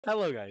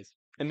Hello guys.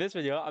 In this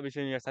video, I'll be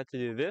showing you guys how to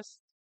do this.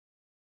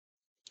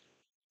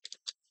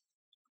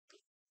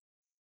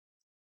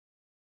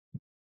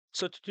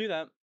 So to do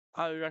that,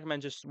 I would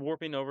recommend just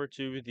warping over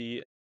to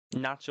the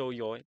Nacho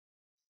Yoi,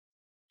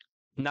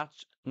 Nach,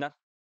 Nach,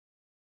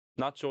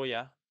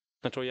 Nachoya,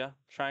 Nachoya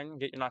shrine,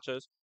 get your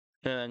nachos,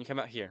 and then you come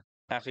out here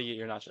after you get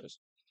your nachos.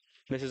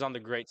 This is on the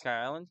Great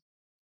Sky Island,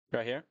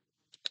 right here.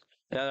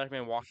 And I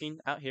recommend walking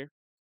out here.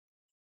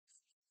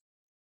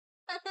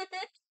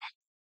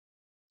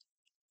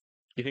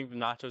 You think the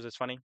nachos is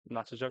funny?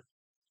 Nacho joke?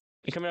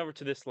 You're coming over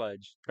to this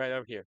ledge, right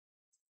over here.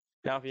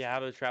 Now, if you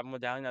have a travel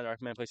medallion, I'd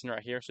recommend placing it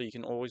right here so you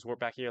can always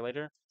warp back here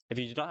later. If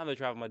you do not have the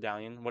travel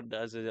medallion, what it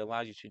does is it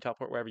allows you to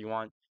teleport wherever you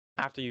want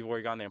after you've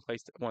already gone there and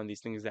placed one of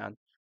these things down.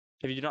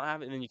 If you do not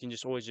have it, then you can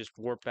just always just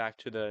warp back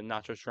to the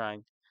Nacho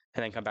Shrine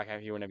and then come back out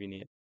here whenever you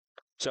need it.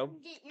 So,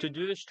 to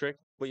do this trick,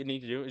 what you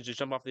need to do is just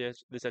jump off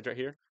this edge right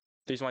here.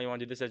 The reason why you want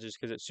to do this edge is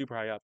because it's super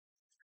high up.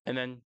 And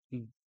then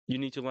you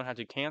need to learn how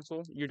to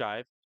cancel your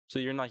dive. So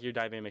you're not your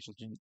dive animations.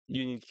 You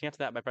need to cancel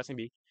that by pressing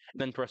B,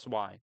 and then press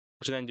Y,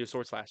 which will then do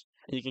 /. And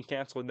you can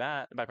cancel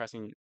that by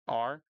pressing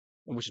R,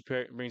 which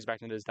brings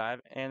back into this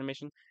dive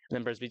animation, and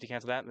then press B to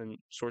cancel that, and then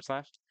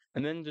 /.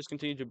 And then just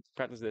continue to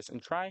practice this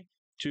and try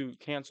to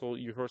cancel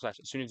your / as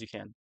soon as you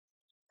can.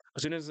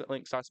 As soon as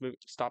Link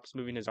stops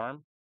moving his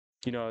arm,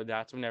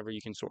 that's whenever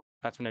you can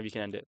that's whenever you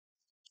can end it.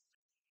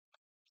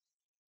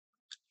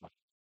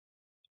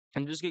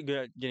 And just get good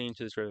at getting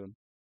into this rhythm.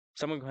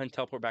 So I'm gonna go ahead and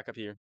teleport back up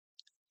here,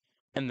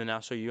 and then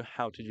I'll show you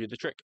how to do the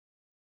trick.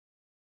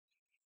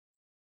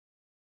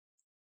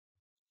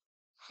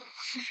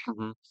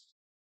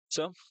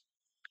 So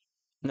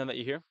now that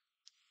you're here,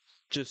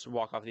 just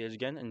walk off the edge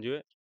again and do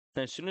it.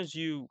 And as soon as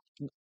you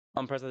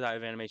press the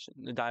dive animation,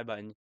 the dive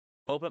button,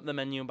 open up the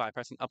menu by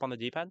pressing up on the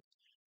D-pad,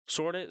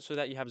 sort it so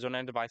that you have zone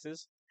and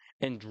devices,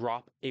 and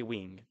drop a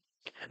wing.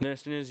 And then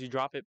as soon as you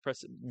drop it,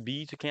 press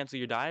B to cancel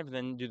your dive,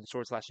 then do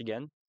the /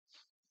 again.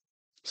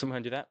 So I'm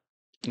gonna do that,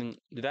 and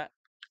do that,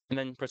 and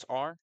then press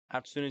R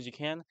as soon as you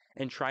can,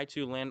 and try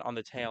to land on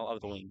the tail of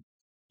the wing.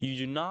 You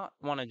do not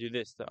want to do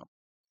this though.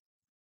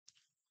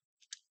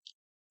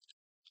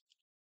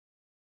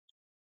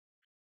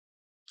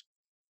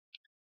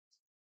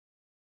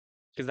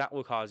 Because that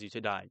will cause you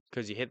to die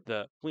because you hit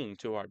the wing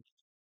too hard.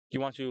 You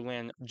want to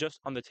land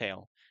just on the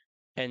tail,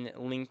 and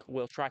Link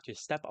will try to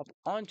step up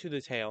onto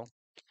the tail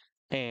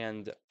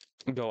and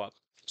go up.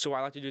 So what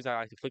I like to do is I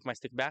like to flick my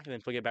stick back and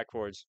then flick it back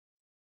forwards.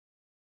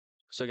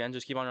 So again,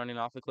 just keep on running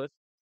off the cliff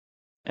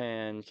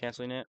and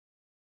canceling it.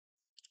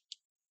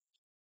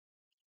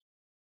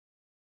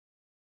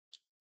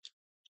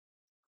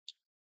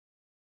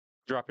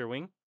 Drop your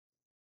wing.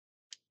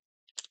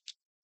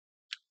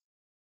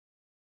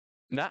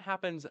 That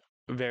happens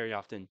very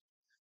often.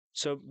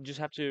 So you just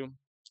have to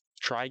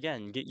try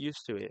again, get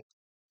used to it.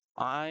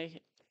 I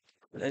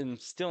am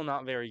still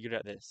not very good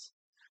at this,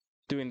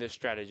 doing this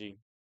strategy.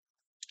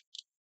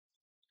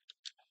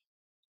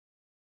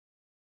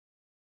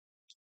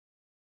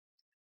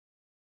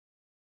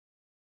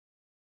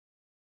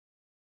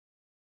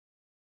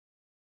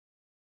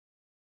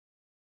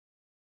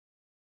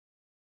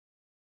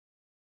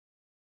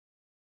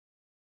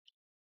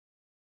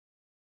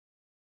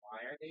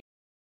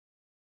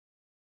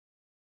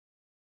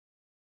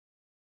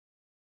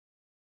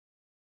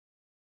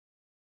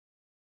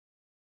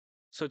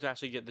 So to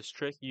actually get this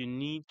trick, you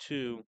need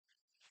to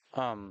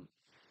um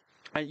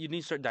you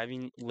need to start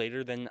diving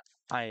later than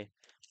I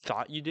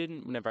thought you did.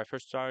 Whenever I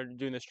first started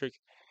doing this trick,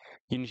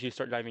 you need to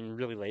start diving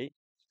really late.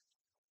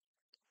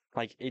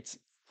 Like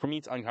for me,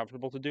 it's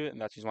uncomfortable to do it,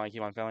 and that's just why I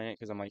keep on failing it.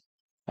 Because I'm like,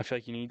 I feel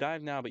like you need to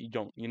dive now, but you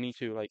don't. You need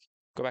to like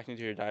go back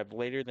into your dive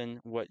later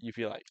than what you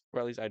feel like, or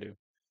at least I do.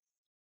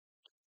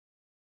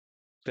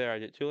 There, I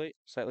did too late,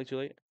 slightly too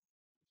late,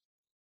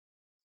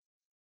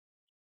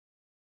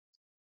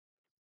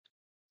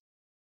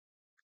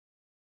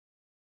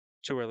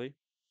 too early.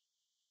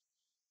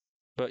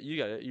 But you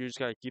got it. You just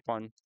gotta keep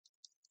on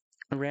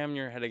ramming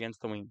your head against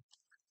the wing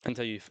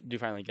until you do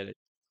finally get it.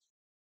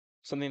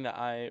 Something that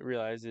I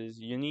realize is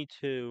you need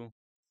to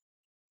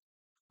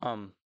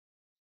um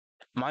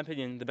my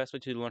opinion, the best way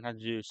to learn how to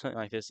do something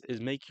like this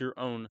is make your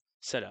own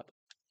setup.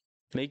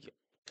 Make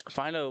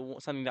find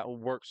something that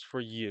works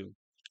for you,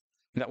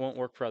 that won't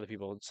work for other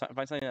people.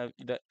 Find something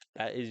that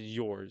is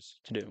yours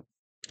to do,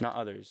 not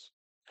others,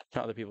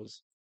 not other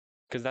people's.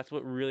 Because that's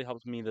what really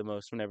helped me the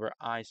most whenever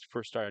I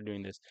first started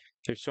doing this.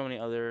 There's so many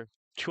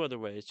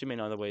too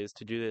many other ways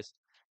to do this,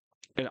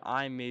 and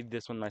I made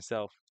this one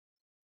myself,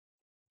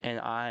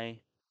 and I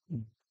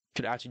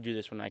could actually do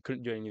this when I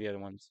couldn't do any of the other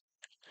ones.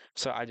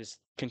 So I just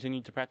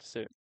continued to practice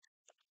it.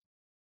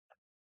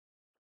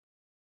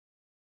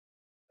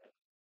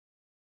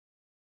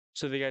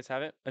 So if you guys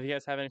have it, if you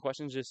guys have any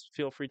questions, just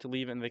feel free to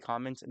leave in the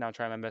comments, and I'll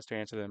try my best to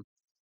answer them.